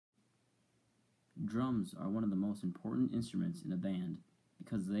Drums are one of the most important instruments in a band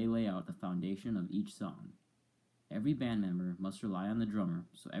because they lay out the foundation of each song. Every band member must rely on the drummer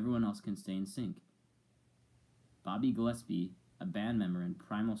so everyone else can stay in sync. Bobby Gillespie, a band member in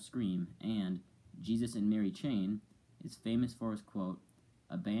Primal Scream and Jesus and Mary Chain, is famous for his quote,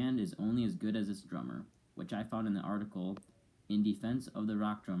 "A band is only as good as its drummer," which I found in the article In Defense of the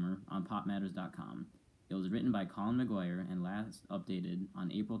Rock Drummer on popmatters.com. It was written by Colin McGuire and last updated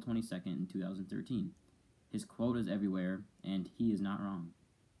on April 22nd, 2013. His quote is everywhere, and he is not wrong.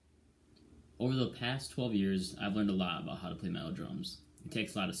 Over the past 12 years, I've learned a lot about how to play metal drums. It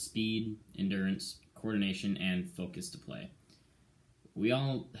takes a lot of speed, endurance, coordination, and focus to play. We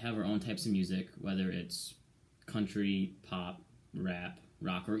all have our own types of music, whether it's country, pop, rap,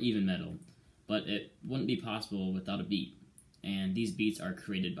 rock, or even metal, but it wouldn't be possible without a beat, and these beats are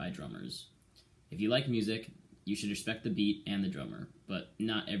created by drummers. If you like music, you should respect the beat and the drummer, but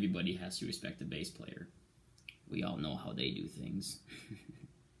not everybody has to respect the bass player. We all know how they do things.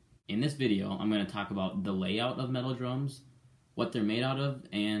 In this video, I'm going to talk about the layout of metal drums, what they're made out of,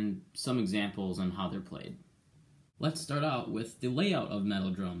 and some examples on how they're played. Let's start out with the layout of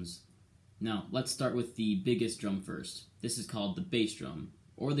metal drums. Now, let's start with the biggest drum first. This is called the bass drum,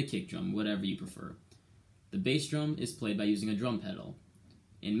 or the kick drum, whatever you prefer. The bass drum is played by using a drum pedal.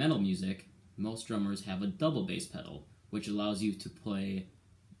 In metal music, most drummers have a double bass pedal, which allows you to play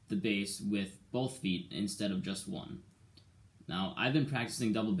the bass with both feet instead of just one. Now, I've been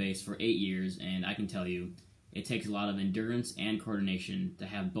practicing double bass for 8 years, and I can tell you, it takes a lot of endurance and coordination to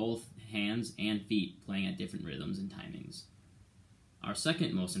have both hands and feet playing at different rhythms and timings. Our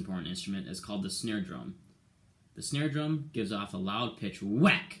second most important instrument is called the snare drum. The snare drum gives off a loud pitch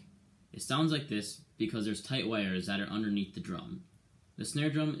whack. It sounds like this because there's tight wires that are underneath the drum. The snare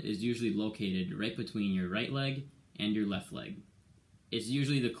drum is usually located right between your right leg and your left leg. It's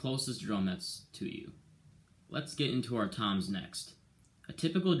usually the closest drum that's to you. Let's get into our toms next. A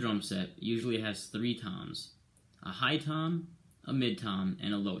typical drum set usually has 3 toms: a high tom, a mid tom,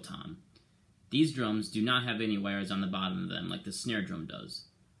 and a low tom. These drums do not have any wires on the bottom of them like the snare drum does.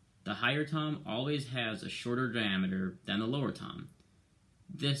 The higher tom always has a shorter diameter than the lower tom.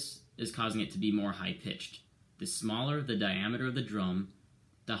 This is causing it to be more high-pitched. The smaller the diameter of the drum,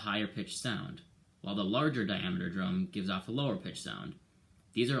 the higher pitched sound, while the larger diameter drum gives off a lower pitched sound.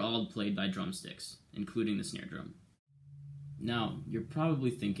 These are all played by drumsticks, including the snare drum. Now, you're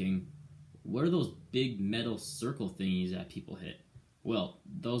probably thinking, what are those big metal circle thingies that people hit? Well,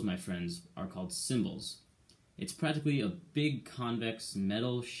 those, my friends, are called cymbals. It's practically a big convex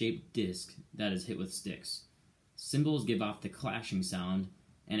metal-shaped disc that is hit with sticks. Cymbals give off the clashing sound,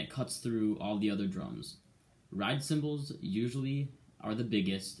 and it cuts through all the other drums. Ride cymbals usually are the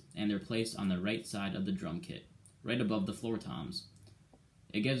biggest, and they're placed on the right side of the drum kit, right above the floor toms.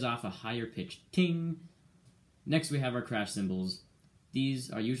 It gives off a higher pitched ting. Next we have our crash cymbals.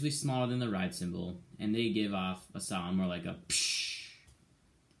 These are usually smaller than the ride cymbal, and they give off a sound more like a psh.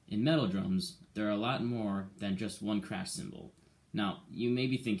 In metal drums, there are a lot more than just one crash cymbal. Now, you may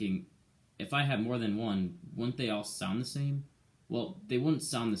be thinking, if I have more than one, wouldn't they all sound the same? Well, they wouldn't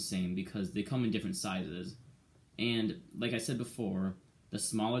sound the same because they come in different sizes. And, like I said before, the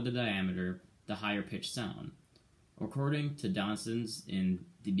smaller the diameter, the higher pitched sound. According to Donson's in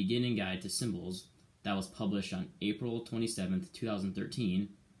The Beginning Guide to Cymbals, that was published on April 27, 2013,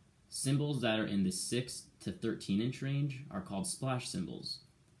 cymbals that are in the 6 to 13 inch range are called splash cymbals.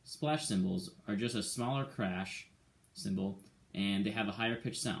 Splash cymbals are just a smaller crash cymbal, and they have a higher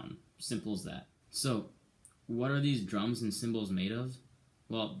pitched sound. Simple as that. So, what are these drums and cymbals made of?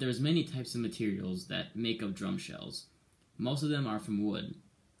 Well, there's many types of materials that make up drum shells. Most of them are from wood.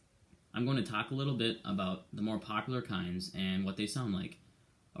 I'm going to talk a little bit about the more popular kinds and what they sound like.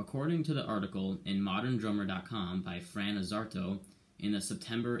 According to the article in moderndrummer.com by Fran Azzarto in the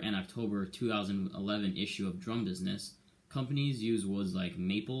September and October 2011 issue of Drum Business, companies use woods like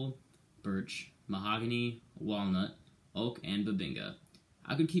maple, birch, mahogany, walnut, oak, and babinga.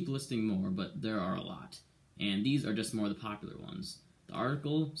 I could keep listing more, but there are a lot, and these are just more of the popular ones. The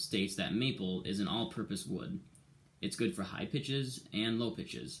article states that maple is an all-purpose wood. It's good for high pitches and low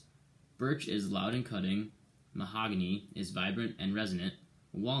pitches. Birch is loud and cutting, mahogany is vibrant and resonant,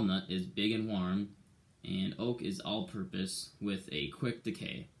 walnut is big and warm, and oak is all-purpose with a quick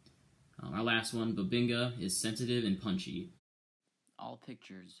decay. Our last one, babinga, is sensitive and punchy. All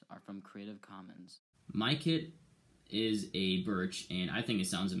pictures are from Creative Commons. My kit is a birch, and I think it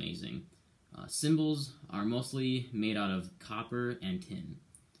sounds amazing. Cymbals are mostly made out of copper and tin.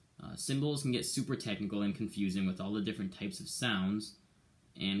 Cymbals can get super technical and confusing with all the different types of sounds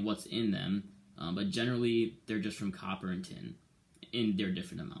and what's in them, but generally they're just from copper and tin. in their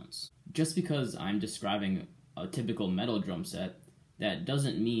different amounts. Just because I'm describing a typical metal drum set, that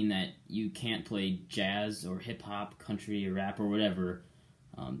doesn't mean that you can't play jazz or hip-hop, country, or rap, or whatever.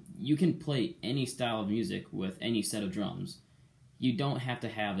 You can play any style of music with any set of drums. You don't have to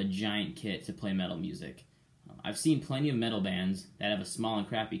have a giant kit to play metal music. I've seen plenty of metal bands that have a small and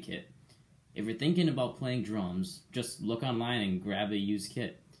crappy kit. If you're thinking about playing drums, just look online and grab a used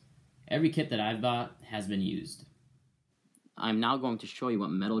kit. Every kit that I've bought has been used. I'm now going to show you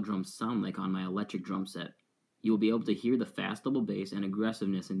what metal drums sound like on my electric drum set. You will be able to hear the fast double bass and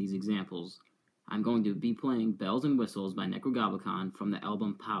aggressiveness in these examples. I'm going to be playing Bells and Whistles by Nekrogoblikon from the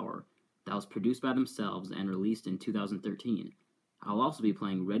album Power, that was produced by themselves and released in 2013. I'll also be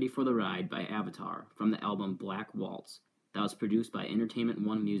playing Ready for the Ride by Avatar from the album Black Waltz, that was produced by Entertainment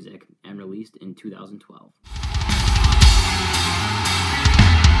One Music and released in 2012.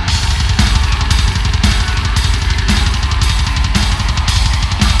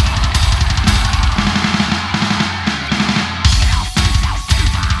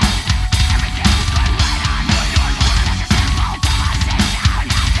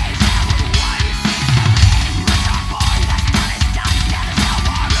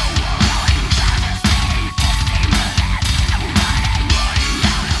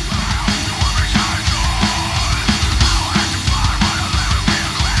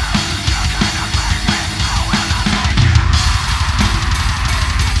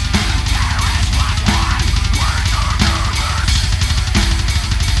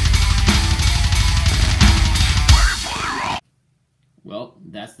 Well,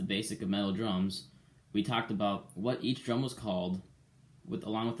 that's the basic of metal drums. We talked about what each drum was called,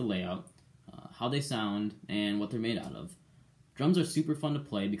 along with the layout, how they sound, and what they're made out of. Drums are super fun to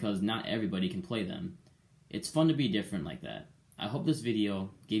play because not everybody can play them. It's fun to be different like that. I hope this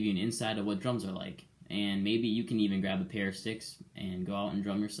video gave you an insight of what drums are like, and maybe you can even grab a pair of sticks and go out and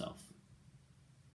drum yourself.